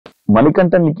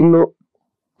మణికంఠ నిఖిల్ లో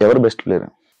ఎవరు best player?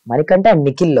 Manikanta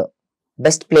Nikhil లో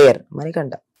best player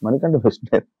Manikanta best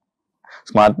player.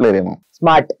 Smart player ఏమో.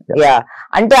 స్మార్ట్ యా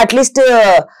అంటే అట్లీస్ట్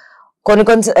కొన్ని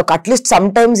at least some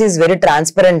times is very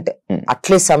transparent.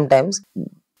 At least some times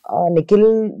Nikhil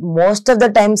most of the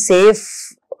time safe,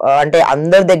 అంటే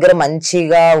అందరి దగ్గర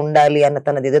మంచిగా ఉండాలి అన్న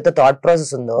తనది ఏదైతే థాట్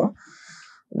ప్రాసెస్ ఉందో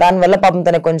దానివల్ల పాపం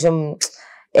తనకు కొంచెం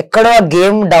ఎక్కడో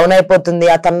గేమ్ డౌన్ అయిపోతుంది.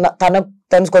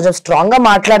 తను కొంచెం స్ట్రాంగ్ గా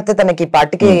మాట్లాడితే తనకి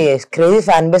పార్టీకి క్రేజీ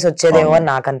ఫ్యాన్ బేస్ వచ్చేదేమో అని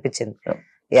నాకు అనిపించింది.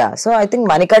 Yeah so I think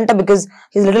Manikanta because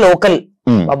he's little local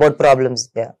about problems.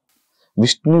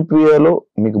 విష్ణుప్రియలో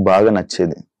మీకు బాగా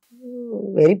నచ్చేది?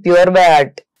 Very pure by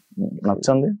heart.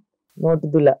 నచ్చంది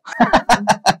నోటిదుల.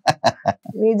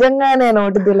 నిజంగానే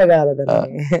నోటిదుల కాదు.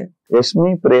 యష్మి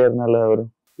ప్రేరణలో ఎవరు?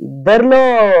 ఇద్దరులో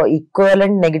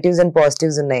ఈక్వలెంట్ నెగటివ్స్ అండ్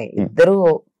పాజిటివ్స్ ఉన్నాయి. ఇద్దరు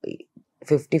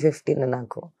 50-50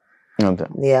 నాకు.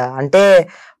 యా అంటే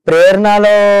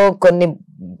ప్రేరణలో కొన్ని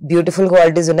బ్యూటిఫుల్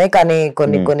క్వాలిటీస్ ఉన్నాయి, కానీ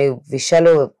కొన్ని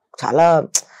విషయాలు చాలా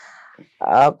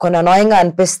కొన్ని అనాయింగ్ గా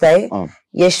అనిపిస్తాయి.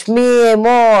 యష్మి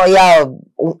ఏమో యా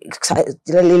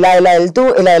ఇలా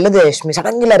వెళ్ళదు. యష్మి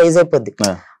సడన్ గా ఇలా రేజ్ అయిపోద్ది.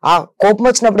 ఆ కోపం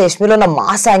వచ్చినప్పుడు యష్మిలో నా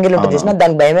మాస్ యాంగిల్ ఉంటుంది చూసిన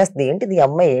దానికి భయం వేస్తుంది. ఏంటిది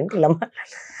అమ్మాయి ఏంటి ఇలా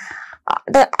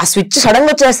అంటే ఆ స్విచ్ సడన్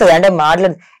గా వచ్చేస్తుంది. అంటే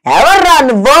మాట్లాడి ఎవర్రా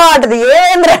నువ్వో అంటది,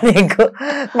 ఏమైందిరా నీకు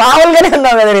మామూలుగానే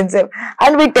ఉన్నావు కదా ఇంతసేపు.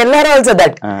 And we tell her also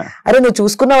that అరే నువ్వు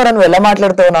చూసుకున్నావురా నువ్వు ఎలా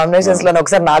మాట్లాడుతావు నామినేషన్స్ లో,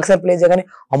 ఒకసారి నాకు సార్ ప్లే చేయగానే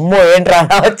అమ్మో ఏంట్రా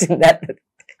అలా వచ్చింది అంటది.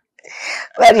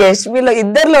 మరి యష్మిలో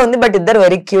ఇద్దరులో ఉంది, బట్ ఇద్దరు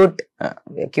వెరీ క్యూట్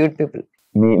పీపుల్.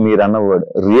 మీరు అన్న word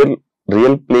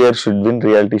real player should win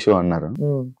reality show అన్నారు.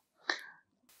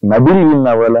 నబీల్ విన్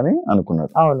అవ్వాలని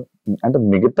అనుకున్నారు. అవును. అంటే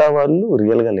మిగతా వాళ్ళు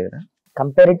రియల్ గా లేరా?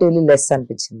 కంపారిటివ్లీ లెస్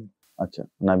అనిపించింది.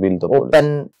 నబీల్ తో ఓపెన్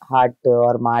హార్ట్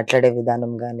ఆర్ మాట్లాడే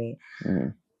విధానం గానీ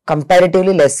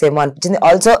కంపారిటివ్లీ లెస్ ఏమో అనిపించింది.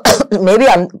 ఆల్సో మేబీ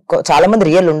చాలా మంది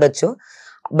రియల్ ఉండొచ్చు,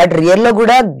 బట్ రియల్ లో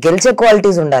కూడా గెలిచే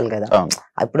క్వాలిటీస్ ఉండాలి కదా.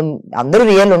 ఇప్పుడు అందరూ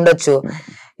రియల్ ఉండొచ్చు.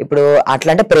 ఇప్పుడు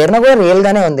అట్లా అంటే ప్రేరణ కూడా రియల్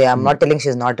గానే ఉంది. I'm not telling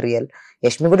she is not real.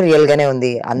 Yashmi కూడా రియల్ గానే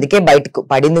ఉంది, అందుకే బయటకు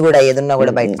పడింది కూడా, ఏదన్నా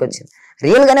కూడా బయటకు వచ్చింది.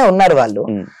 రియల్ గానే ఉన్నారు వాళ్ళు,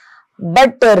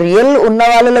 బట్ రియల్ ఉన్న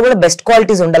వాళ్ళలో కూడా బెస్ట్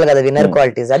క్వాలిటీస్ ఉండాలి కదా, విన్నర్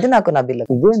క్వాలిటీస్. అది నాకు నబీల్.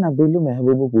 ఇదే నబీల్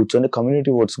మెహబూబ్ కూర్చొని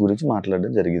కమ్యూనిటీ ఓట్స్ గురించి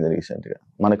మాట్లాడడం జరిగింది రీసెంట్ గా.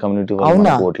 మన కమ్యూనిటీ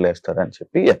ఓట్లు వేస్తారని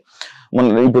చెప్పి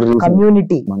ఇప్పుడు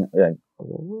కమ్యూనిటీ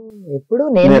ఎప్పుడు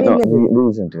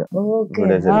రీసెంట్ గా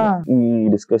ఈ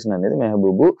డిస్కషన్ అనేది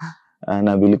మెహబూబ్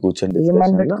నబీల్ కూర్చొని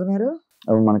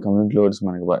మన కమ్యూనిటీ ఓట్స్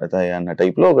మనకి పడతాయి అన్న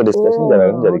టైప్ లో ఒక డిస్కషన్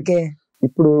జరగడం జరిగింది.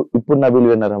 ఇప్పుడు నబీల్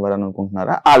విన్నర్ అవ్వాలని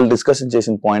అనుకుంటున్నారా? వాళ్ళు డిస్కషన్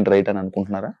చేసిన పాయింట్ రైట్ అని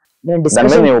అనుకుంటున్నారా? నేను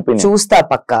డిస్కషన్ చూస్తా,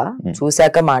 పక్కా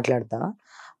చూసాక మాట్లాడతా.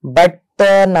 బట్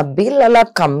నబీల్ అలా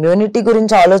కమ్యూనిటీ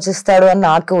గురించి ఆలోచిస్తాడు అని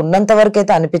నాకు ఉన్నంత వరకు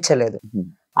అయితే అనిపించలేదు.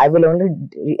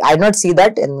 I not see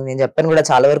that. నేను చెప్పాను కూడా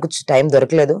చాలా వరకు టైం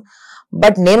దొరకలేదు.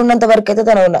 బట్ నేనున్నంత వరకు అయితే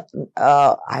తను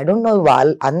ఐ డోంట్ నో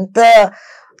వాళ్ళు అంత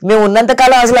మేము ఉన్నంత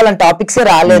కాలం అసలు అలాంటి టాపిక్స్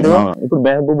రాలేదు. ఇప్పుడు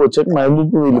మెహబూబ్ వచ్చాక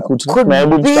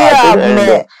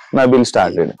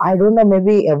ఐ డోంట్ నో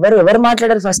మేబీ ఎవరు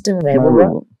మాట్లాడారు first Mehboob.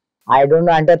 I don't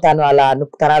know అంటే తను అలా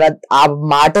ఆ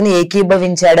మాటని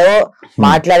ఏకీభవించాడో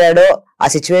మాట్లాడాడో ఆ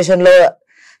సిచ్యువేషన్ లో.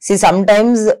 Some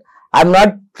times I'm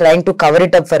not trying to cover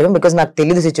it up for him because నాకు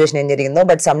తెలియదు సిచ్యువేషన్ ఏం జరిగిందో.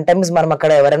 బట్ సమ్ టైమ్స్ మనం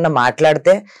అక్కడ ఎవరైనా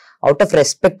మాట్లాడితే అవుట్ ఆఫ్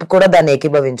రెస్పెక్ట్ కూడా దాన్ని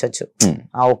ఏకీభవించవచ్చు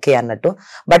ఓకే అన్నట్టు.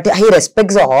 But he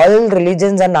respects all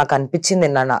religions అని నాకు అనిపించింది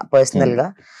నా పర్సనల్ గా.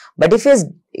 But if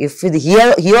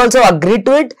he also agree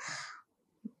to it,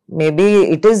 maybe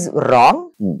it is wrong.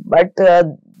 But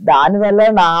దాని వల్ల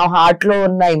నా హార్ట్ లో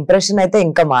ఉన్న ఇంప్రెషన్ అయితే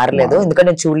ఇంకా మారలేదు, ఎందుకంటే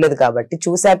నేను చూడలేదు కాబట్టి.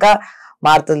 చూసాక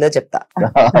మారుతుందో చెప్తా.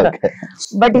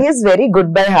 But he's very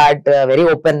good bye heart, very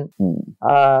open.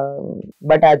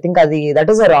 But I think అది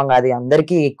దట్ ఈస్ రాంగ్. అది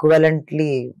అందరికి ఈక్వలెంట్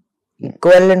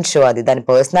షో. అది దాని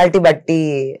పర్సనాలిటీ బట్టి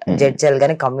జడ్జ్ చేయాలి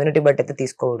కానీ కమ్యూనిటీ బట్టి అయితే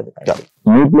తీసుకోకూడదు.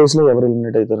 మీ ప్లేస్ లో ఎవరు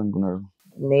ఎలిమినేట్ అవుతారు అనుకున్నారు?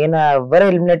 నేను ఎవరు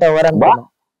ఎలిమినేట్ అవ్వరు అనుకున్నా.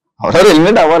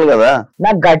 అవ్వాలి కదా.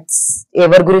 నా గట్స్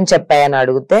ఎవరి గురించి చెప్పాయని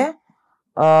అడిగితే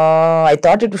I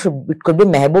thought it could be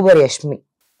Mehboob are Yashmi.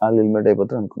 వాళ్ళు ఎలిమినేట్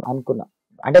అయిపోతారు అనుకున్నా.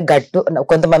 అంటే గట్టు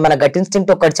కొంతమంది మన గట్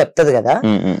ఇన్స్టింక్ట్ ఒకటి చెప్తుంది కదా.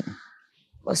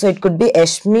 So it could be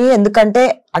Yashmi. ఎందుకంటే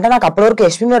అంటే నాకు అప్పటి వరకు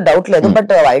యష్మి మీద డౌట్ లేదు.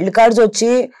 బట్ వైల్డ్ కార్డ్స్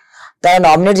వచ్చి తను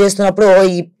నామినేట్ చేస్తున్నప్పుడు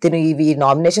ఈ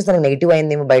నామినేషన్స్ తనకు నెగిటివ్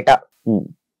అయిందేమో బయట.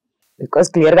 బికాస్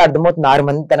క్లియర్ గా అర్థమవుతుంది 6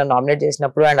 మంది తన నామినేట్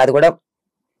చేసినప్పుడు. అండ్ అది కూడా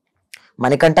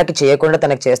మణికంఠకి చేయకుండా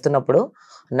తనకు చేస్తున్నప్పుడు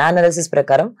నా అనాలిసిస్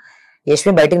ప్రకారం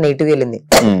యష్మి బయటకు నెగిటివ్ వెళ్ళింది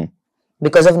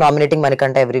because of nominating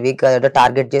Manikanta every week.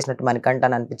 Target చేసినట్టు మణికంఠ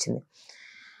అని అనిపించింది.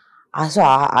 సో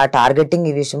ఆ టార్గెటింగ్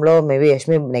ఈ విషయంలో మేబీ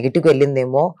యష్మి నెగిటివ్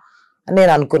వెళ్ళిందేమో అని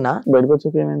నేను అనుకున్నా. బయటకు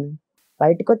వచ్చాక ఏమైంది?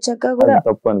 బయటకు వచ్చాక కూడా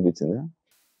తప్పు అనిపించింది.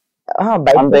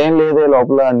 అంతేం లేదే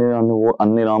లోపల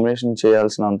అన్ని నామినేషన్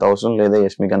చేయాల్సిన అంత అవసరం లేదే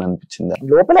యష్మికి అని అనిపించింది.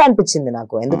 లోపలే అనిపించింది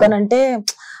నాకు. ఎందుకనంటే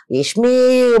యష్మి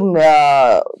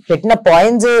పెట్టిన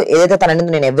పాయింట్స్ ఏదైతే తన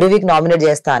నేను ఎవ్రీ వీక్ నామినేట్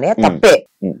చేస్తా అని తప్పే,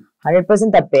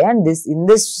 100% తప్పే. అండ్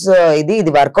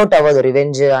ఇది వర్కౌట్ అవ్వదు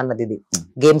రివెంజ్ అన్నది, ఇది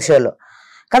గేమ్ షోలో.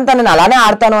 కానీ తను అలానే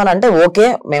ఆడతాను అని అంటే ఓకే,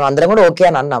 మేమందరం కూడా ఓకే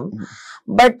అని అన్నాం.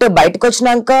 బట్ బయటకు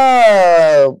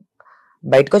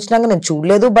వచ్చినాక నేను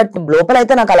చూడలేదు. బట్ లోపల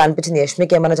అయితే నాకు అలా అనిపించింది,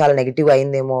 యష్మికి ఏమైనా చాలా నెగిటివ్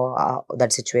అయిందేమో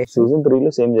దట్ సిచ్యువేషన్. సీజన్ 3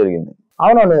 లో సేమ్ జరిగింది.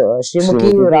 అవునవును, శ్రీముఖి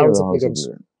రాహుల్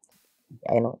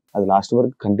అది లాస్ట్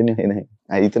వరకు కంటిన్యూ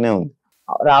అయితేనే ఉంది.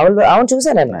 రాహుల్ అవును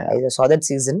చూసాను నేను, I saw that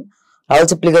season. Rahul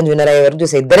Sipligunj winner అయ్యే వరకు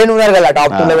చూసా, ఇద్దరే ఉన్నారు కదా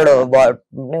టాప్ 2 లో కూడా.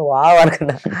 వావ్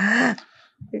అనుకున్నా.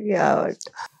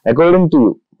 According to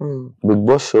you big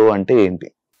boss show అంటే ఏంటి?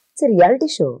 Reality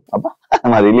show.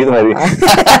 తెలీదు మరి.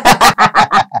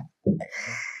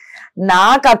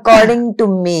 నాకు అకార్డింగ్ టు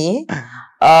మీ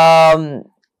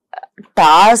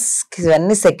టాస్క్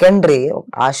ఇవన్నీ సెకండరీ.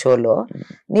 ఆ షోలో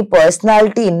నీ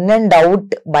పర్సనాలిటీ ఇన్ అండ్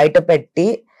అవుట్ బయట పెట్టి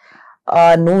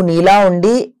నువ్వు నీలా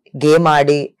ఉండి game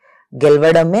Audi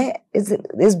గెలవడమే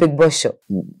is big boss show.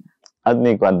 అది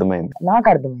నీకు అర్థమైంది? నాకు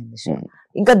అర్థమైంది షో.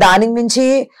 ఇంకా దానికి మించి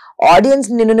ఆడియన్స్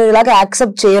నిన్ను ఇలాగా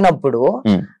యాక్సెప్ట్ చేయనప్పుడు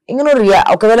ఇంకా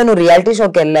ఒకవేళ నువ్వు రియాలిటీ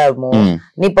షోకి వెళ్ళాము,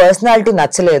 నీ పర్సనాలిటీ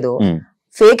నచ్చలేదు,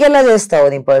 ఫేక్ ఎలా చేస్తావు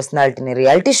నీ పర్సనాలిటీని?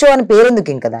 రియాలిటీ షో అని పేరెందుకు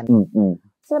ఇంకా దాన్ని?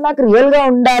 సో నాకు రియల్ గా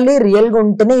ఉండాలి, రియల్ గా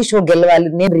ఉంటేనే ఈ షో గెలవాలి.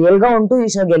 నేను రియల్ గా ఉంటూ ఈ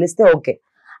షో గెలిస్తే ఓకే.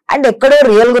 అండ్ ఎక్కడో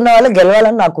రియల్ గా ఉన్న వాళ్ళు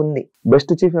గెలవాలని నాకు ఉంది.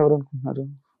 బెస్ట్ చీఫ్ ఎవరు అనుకుంటున్నారు?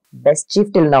 Best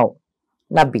chief till now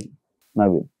Nabeel.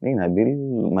 Nabeel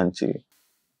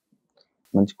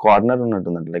మంచి కార్నర్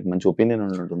ఉన్నట్టుంది, లైక్ మంచి ఒపీనియన్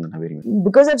ఉన్నట్టుంది Nabeel.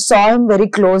 Because I saw him very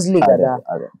closely కదా.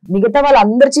 మిగతా వాళ్ళ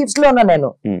అందరి చీఫ్స్ లో ఉన్నా నేను.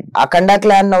 అఖండ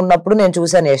క్లాన్ ఉన్నప్పుడు నేను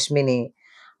చూసాను యష్మిని,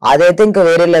 అదైతే ఇంకా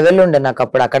వేరే లెవెల్ ఉండే నాకు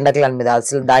అప్పుడు అఖండ క్లాన్ మీద.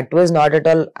 అసలు that was not at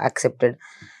all accepted.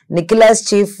 Nikhil as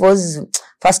chief was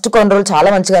first కొన్ని రోజులు చాలా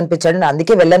మంచిగా అనిపించాడు. నేను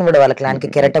అందుకే వెళ్ళాను కూడా వాళ్ళ క్లాన్ కి.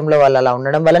 కెరటంలో వాళ్ళు అలా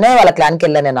ఉండడం వల్లనే వాళ్ళ క్లాన్ కి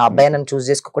వెళ్ళాను నేను. ఆ అబ్బాయి నన్ను చూస్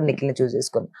చేసుకోకుండా నిఖిల్ని చూస్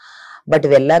చేసుకుని. బట్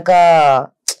వెళ్ళాక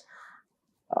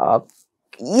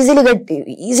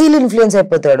ఈజీలీ ఇన్ఫ్లుయెన్స్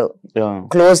అయిపోతాడు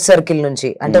క్లోజ్ సర్కిల్ నుంచి.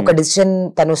 అంటే ఒక డిసిషన్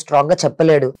తను స్ట్రాంగ్ గా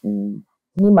చెప్పలేడు.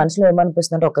 నీ మనసులో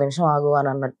ఏమనిపిస్తుంది అంటే ఒక్క నిమిషం ఆగు అని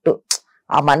అన్నట్టు.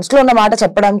 ఆ మనసులో ఉన్న మాట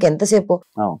చెప్పడానికి ఎంతసేపు,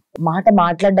 మాట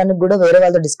మాట్లాడడానికి కూడా వేరే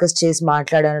వాళ్ళతో డిస్కస్ చేసి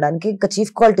మాట్లాడడానికి ఇంకా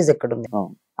చీఫ్ క్వాలిటీస్ ఎక్కడుంది?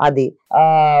 అది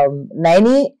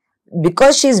Naini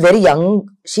because she is very young,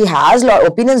 she has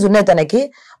opinions ఉన్నాయి తనకి,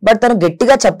 బట్ తను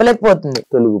గట్టిగా చెప్పలేకపోతుంది.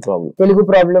 తెలుగు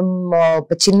ప్రాబ్లం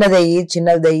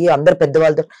చిన్నదయ్యి అందరు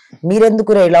పెద్దవాళ్ళతో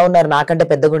మీరెందుకు ఇలా ఉన్నారు నాకంటే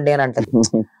పెద్దగుండే అని అంటారు.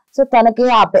 సో తనకి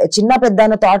ఆ చిన్న పెద్ద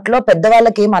అన్న థాట్ లో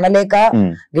పెద్దవాళ్ళకి ఏం అనలేక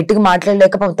గట్టిగా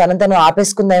మాట్లాడలేక తను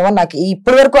ఆపేసుకుందేమో నాకు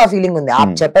ఇప్పటి వరకు ఆ ఫీలింగ్ ఉంది.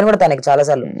 చెప్పాను కూడా తనకి చాలా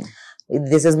సార్లు,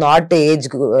 దిస్ ఇస్ నాట్ ఏజ్,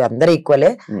 అందరు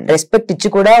ఈక్వలే, రెస్పెక్ట్ ఇచ్చి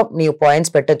కూడా నీ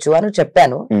పాయింట్స్ పెట్టొచ్చు అని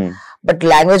చెప్పాను. బట్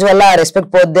లాంగ్వేజ్ వల్ల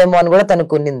రెస్పెక్ట్ పోద్దేమో అని కూడా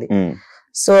తనకు ఉన్నింది.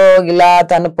 సో ఇలా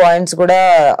తన పాయింట్స్ కూడా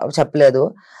చెప్పలేదు.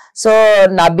 సో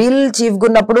నబీల్ చీఫ్ గా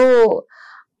ఉన్నప్పుడు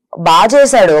బాగా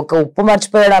చేశాడు, ఒక ఉప్పు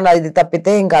మర్చిపోయాడు అన్నది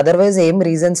తప్పితే ఇంకా అదర్వైజ్ ఏం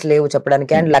రీజన్స్ లేవు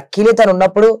చెప్పడానికి. అండ్ లక్కీలీ తను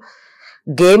ఉన్నప్పుడు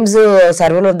games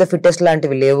survival of the fittest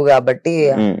లాంటివి లేవు కాబట్టి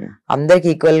అందరికి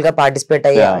ఈక్వల్ గా పార్టిసిపేట్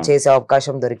అయ్యి చేసే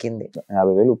అవకాశం దొరికింది.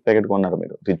 50,000 ఉప్పు ప్యాకెట్ కొన్నారు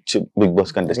మీరు, rich big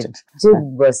boss contestants.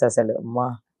 Big boss అసలు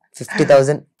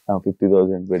 50,000 ఉప్పు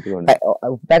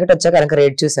ప్యాకెట్ వచ్చాక కనుక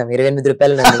రేట్ చూసాం 28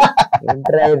 రూపాయలు.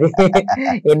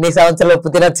 ఎన్ని సంవత్సరాలు ఉప్పు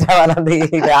తినొచ్చా అన్నది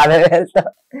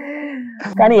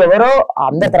కానీ ఎవరో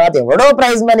అందరి తర్వాత ఎవడో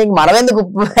ప్రైజ్ మనీ మనం ఎందుకు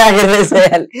ఉప్పు ప్యాకెట్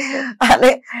వేసేయాలి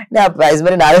అని, ఆ ప్రైజ్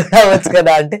మనీ నాలుగు కావచ్చు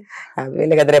కదా అంటే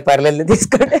 50,000 కదా రేపు పర్లేదు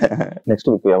తీసుకోండి. నెక్స్ట్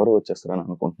వీక్ ఎవరు వచ్చేస్తారని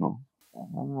అనుకుంటున్నాం?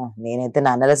 నేనైతే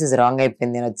నా అనాలిసిస్ రాంగ్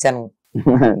అయిపోయింది, నేను వచ్చాను.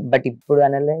 బట్ ఇప్పుడు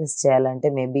అనలైజ్ చేయాలంటే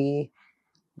మేబీ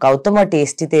గౌతమ్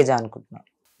టేస్టీ తేజ అనుకుంటున్నాను.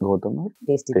 గౌతమ్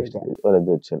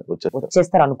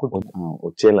వచ్చేస్తారు అనుకుంటున్నాను.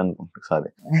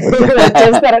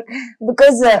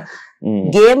 బికాస్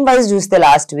గేమ్ వైజ్ చూస్తే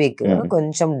లాస్ట్ వీక్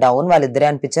కొంచెం డౌన్ వాళ్ళిద్దరే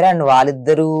అనిపించారు. అండ్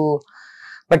వాళ్ళిద్దరు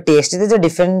బట్ టేస్టీ తేజ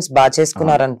డిఫరెన్స్ బాగా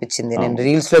చేసుకున్నారు అనిపించింది, నేను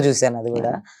రీల్స్ లో చూసాను అది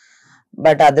కూడా.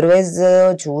 బట్ అదర్వైజ్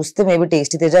చూస్తే మేబీ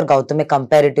టేస్టీ తేజ గౌతమే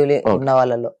కంపారిటివ్లీ ఉన్న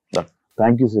వాళ్ళలో.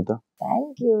 Thank you Sita,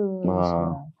 thank you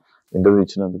interview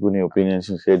ఇచ్చినందుకు, నీ ఒపీనియన్స్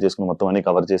షేర్ చేసుకుని మొత్తం అన్ని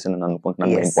కవర్ చేసి నేను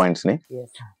అనుకుంటున్నాను మెయిన్ పాయింట్స్ ని.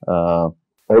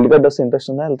 వైల్డ్ కార్డ్ వస్తే ఇంట్రెస్ట్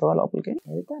ఉందా? వెళ్తావా లోపలికి?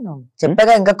 వెళ్తాను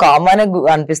చెప్పగా, ఇంకా కామన్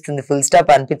అనిపిస్తుంది, ఫుల్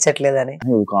స్టాప్ అనిపించట్లేదని.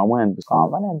 కామన్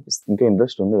అనిపిస్తుంది, ఇంకా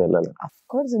ఇంట్రెస్ట్ ఉంది వెళ్ళాలి. అఫ్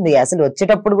కోర్స్ ఉంది. అసలు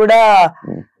వచ్చేటప్పుడు కూడా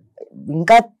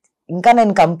ఇంకా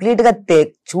నేను కంప్లీట్ గా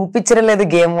చూపించడం లేదు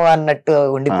గేమ్ అన్నట్టు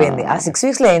ఉండిపోయింది. ఆ 6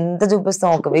 weeks లో ఎంత చూపిస్తాం,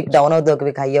 ఒక వీక్ డౌన్ అవుద్ది, ఒక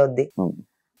వీక్ హై అవుద్ది.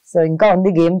 సో ఇంకా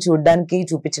ఉంది గేమ్ చూడడానికి,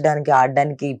 చూపించడానికి,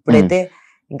 ఆడడానికి. ఇప్పుడైతే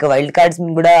ఇంకా వైల్డ్ కార్డ్స్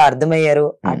కూడా అర్థమయ్యారు,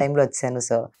 ఆ టైంలో వచ్చాను.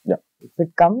 So if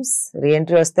it comes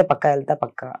reentry వస్తే పక్కా వెళ్తా,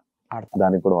 పక్కా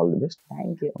దానికి కూడా ఆల్ ది బెస్ట్.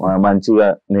 మంచిగా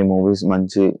నీ మూవీస్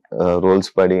మంచి రోల్స్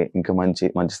పడి ఇంకా మంచి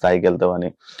మంచి స్థాయికి వెళ్తావని,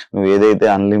 నువ్వు ఏదైతే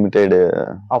అన్లిమిటెడ్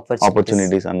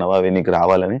ఆపర్చునిటీస్ అన్నావో అవి నీకు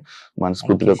రావాలని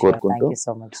మనస్ఫూర్తిగా కోరుకుంటూ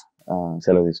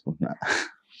సెలవు తీసుకుంటున్నా.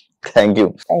 Thank you.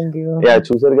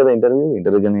 చూసారు కదా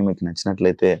ఇంటర్వ్యూ కానీ మీకు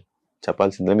నచ్చినట్లయితే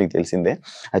చెప్పాల్సిందే, మీకు తెలిసిందే,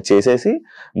 అది చేసేసి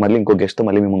మళ్ళీ ఇంకో గెస్ట్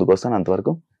మళ్ళీ మీ ముందుకు వస్తాను.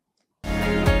 అంతవరకు